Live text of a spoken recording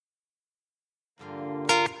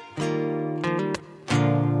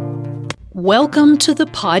Welcome to the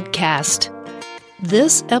podcast.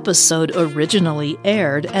 This episode originally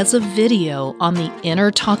aired as a video on the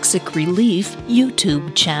Inner Toxic Relief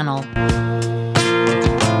YouTube channel.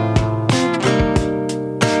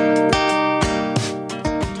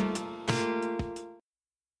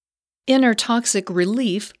 Inner Toxic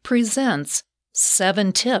Relief presents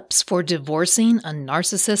 7 tips for divorcing a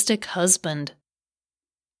narcissistic husband.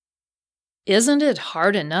 Isn't it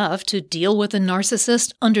hard enough to deal with a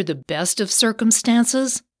narcissist under the best of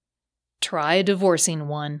circumstances? Try divorcing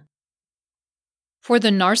one. For the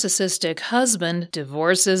narcissistic husband,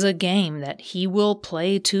 divorce is a game that he will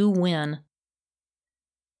play to win.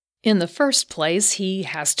 In the first place, he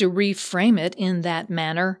has to reframe it in that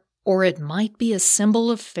manner, or it might be a symbol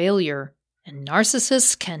of failure, and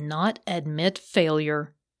narcissists cannot admit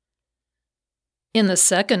failure. In the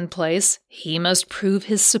second place, he must prove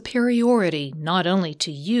his superiority not only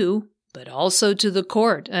to you, but also to the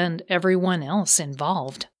court and everyone else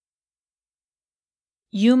involved.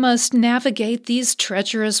 You must navigate these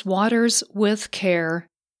treacherous waters with care.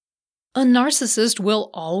 A narcissist will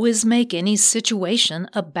always make any situation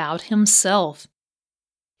about himself.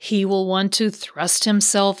 He will want to thrust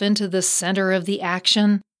himself into the center of the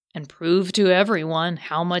action and prove to everyone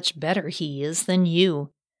how much better he is than you.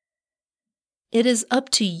 It is up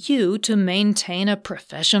to you to maintain a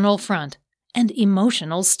professional front and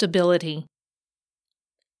emotional stability.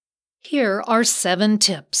 Here are 7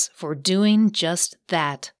 tips for doing just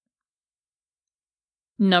that.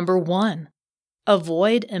 Number 1.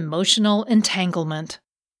 Avoid emotional entanglement.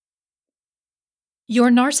 Your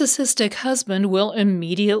narcissistic husband will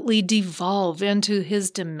immediately devolve into his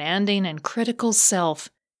demanding and critical self.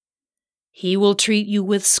 He will treat you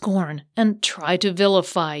with scorn and try to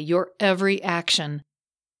vilify your every action.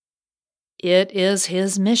 It is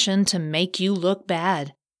his mission to make you look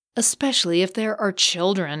bad, especially if there are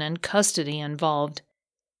children and custody involved.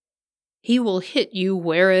 He will hit you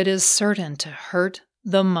where it is certain to hurt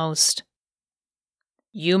the most.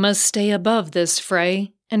 You must stay above this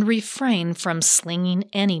fray and refrain from slinging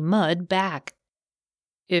any mud back.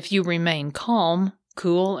 If you remain calm,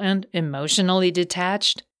 cool, and emotionally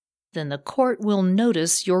detached, then the court will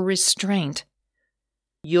notice your restraint.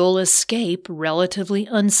 You'll escape relatively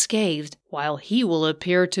unscathed, while he will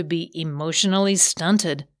appear to be emotionally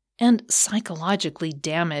stunted and psychologically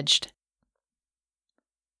damaged.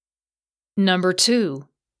 Number 2.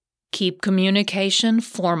 Keep communication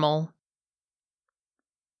formal.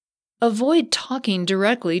 Avoid talking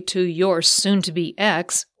directly to your soon-to-be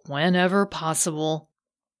ex whenever possible.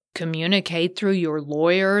 Communicate through your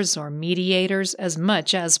lawyers or mediators as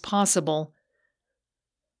much as possible.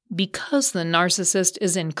 Because the narcissist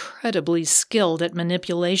is incredibly skilled at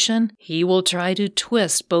manipulation, he will try to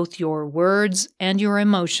twist both your words and your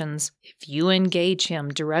emotions if you engage him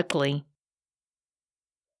directly.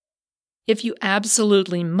 If you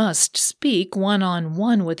absolutely must speak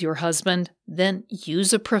one-on-one with your husband, then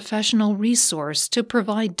use a professional resource to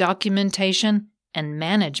provide documentation and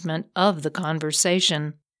management of the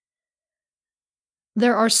conversation.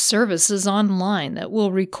 There are services online that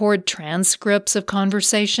will record transcripts of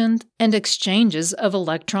conversations and exchanges of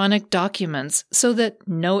electronic documents so that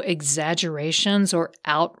no exaggerations or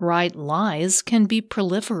outright lies can be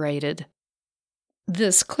proliferated.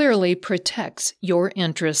 This clearly protects your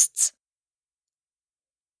interests.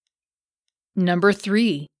 Number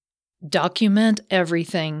 3. Document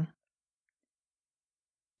everything.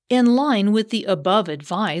 In line with the above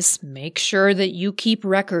advice, make sure that you keep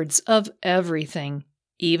records of everything,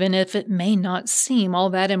 even if it may not seem all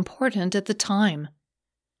that important at the time.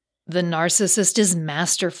 The narcissist is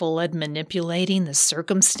masterful at manipulating the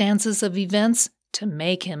circumstances of events to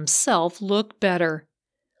make himself look better.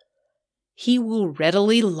 He will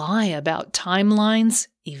readily lie about timelines,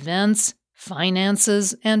 events,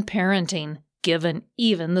 finances, and parenting, given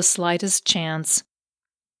even the slightest chance.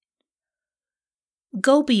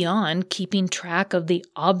 Go beyond keeping track of the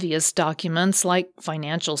obvious documents like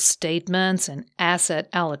financial statements and asset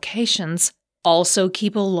allocations. Also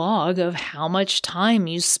keep a log of how much time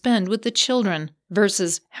you spend with the children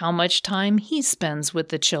versus how much time he spends with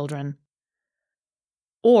the children.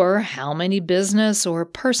 Or how many business or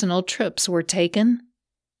personal trips were taken.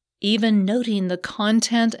 Even noting the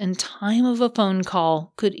content and time of a phone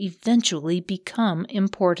call could eventually become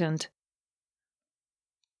important.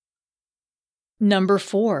 Number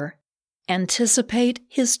 4. Anticipate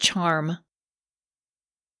his charm.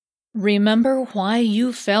 Remember why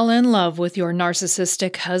you fell in love with your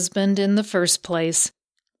narcissistic husband in the first place.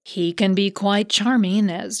 He can be quite charming,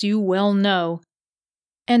 as you well know.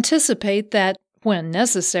 Anticipate that, when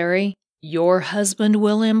necessary, your husband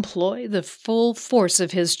will employ the full force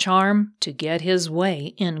of his charm to get his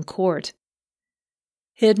way in court.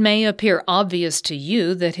 It may appear obvious to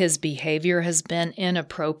you that his behavior has been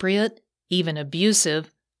inappropriate, even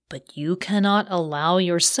abusive, but you cannot allow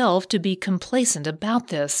yourself to be complacent about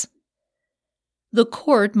this. The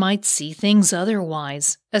court might see things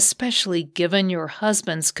otherwise, especially given your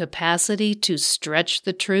husband's capacity to stretch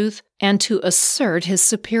the truth and to assert his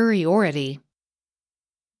superiority.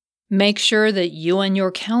 Make sure that you and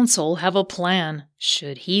your counsel have a plan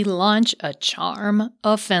should he launch a charm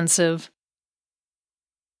offensive.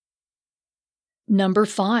 Number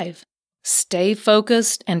 5. Stay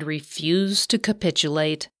focused and refuse to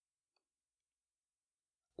capitulate.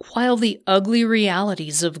 While the ugly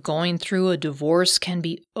realities of going through a divorce can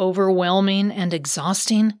be overwhelming and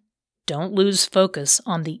exhausting, don't lose focus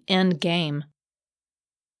on the end game.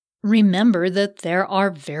 Remember that there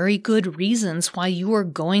are very good reasons why you are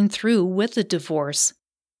going through with a divorce.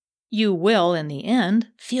 You will, in the end,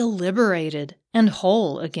 feel liberated and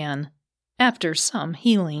whole again, after some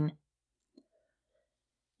healing.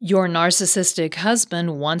 Your narcissistic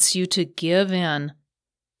husband wants you to give in.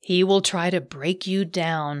 He will try to break you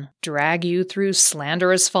down, drag you through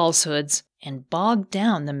slanderous falsehoods, and bog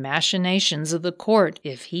down the machinations of the court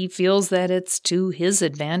if he feels that it's to his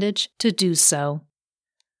advantage to do so.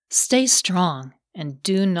 Stay strong and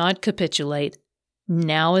do not capitulate.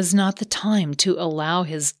 Now is not the time to allow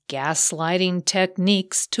his gaslighting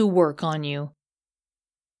techniques to work on you.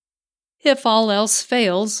 If all else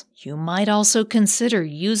fails, you might also consider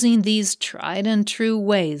using these tried and true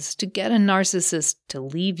ways to get a narcissist to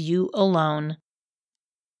leave you alone.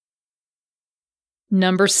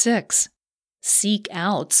 Number 6. Seek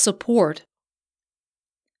out support.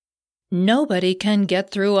 Nobody can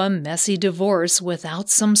get through a messy divorce without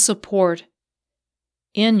some support.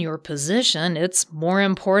 In your position, it's more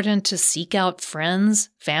important to seek out friends,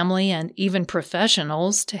 family, and even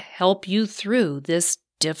professionals to help you through this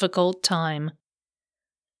difficult time.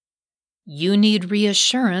 You need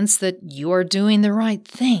reassurance that you are doing the right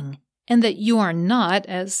thing and that you are not,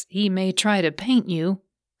 as he may try to paint you,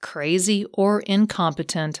 crazy or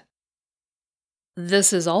incompetent.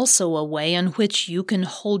 This is also a way in which you can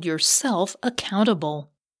hold yourself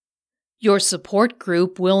accountable. Your support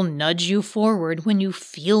group will nudge you forward when you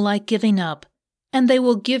feel like giving up, and they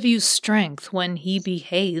will give you strength when he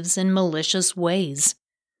behaves in malicious ways.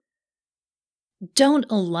 Don't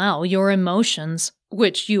allow your emotions,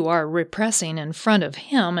 which you are repressing in front of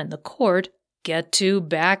him and the court, get too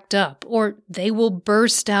backed up, or they will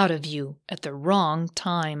burst out of you at the wrong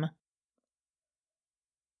time.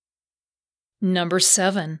 Number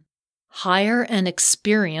 7. Hire an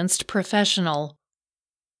experienced professional.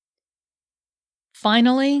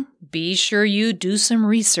 Finally, be sure you do some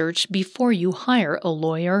research before you hire a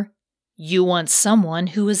lawyer. You want someone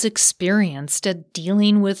who is experienced at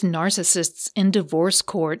dealing with narcissists in divorce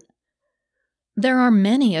court. There are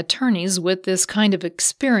many attorneys with this kind of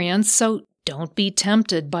experience, so don't be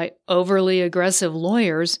tempted by overly aggressive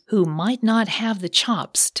lawyers who might not have the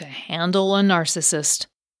chops to handle a narcissist.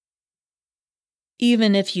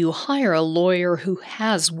 Even if you hire a lawyer who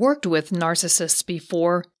has worked with narcissists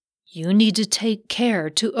before, you need to take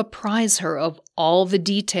care to apprise her of all the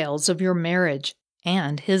details of your marriage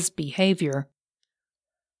and his behavior.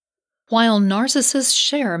 While narcissists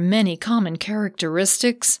share many common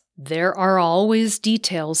characteristics, there are always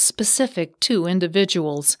details specific to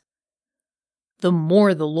individuals. The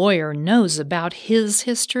more the lawyer knows about his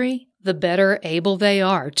history, the better able they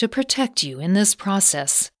are to protect you in this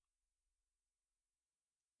process.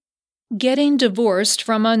 Getting divorced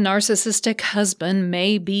from a narcissistic husband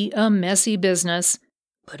may be a messy business,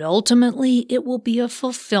 but ultimately it will be a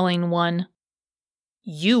fulfilling one.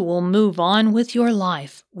 You will move on with your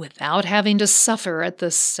life without having to suffer at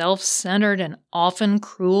the self-centered and often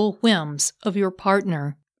cruel whims of your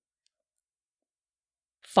partner.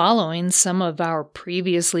 Following some of our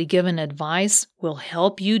previously given advice will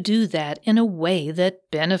help you do that in a way that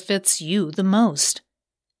benefits you the most.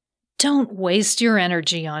 Don't waste your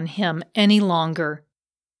energy on him any longer.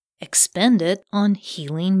 Expend it on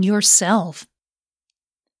healing yourself.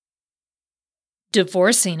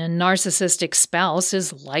 Divorcing a narcissistic spouse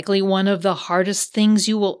is likely one of the hardest things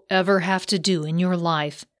you will ever have to do in your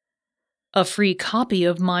life. A free copy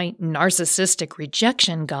of my Narcissistic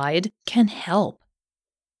Rejection Guide can help.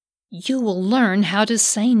 You will learn how to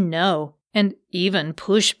say no and even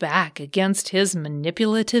push back against his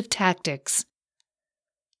manipulative tactics.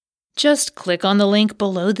 Just click on the link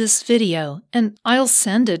below this video and I'll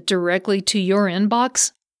send it directly to your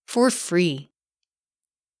inbox for free.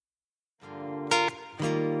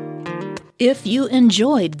 If you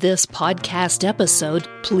enjoyed this podcast episode,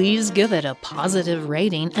 please give it a positive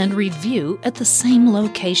rating and review at the same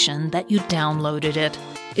location that you downloaded it.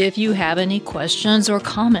 If you have any questions or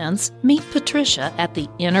comments, meet Patricia at the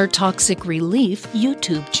Inner Toxic Relief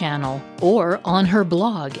YouTube channel or on her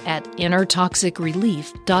blog at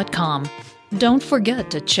innertoxicrelief.com. Don't forget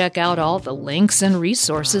to check out all the links and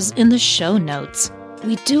resources in the show notes.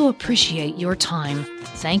 We do appreciate your time.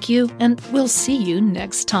 Thank you, and we'll see you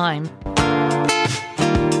next time.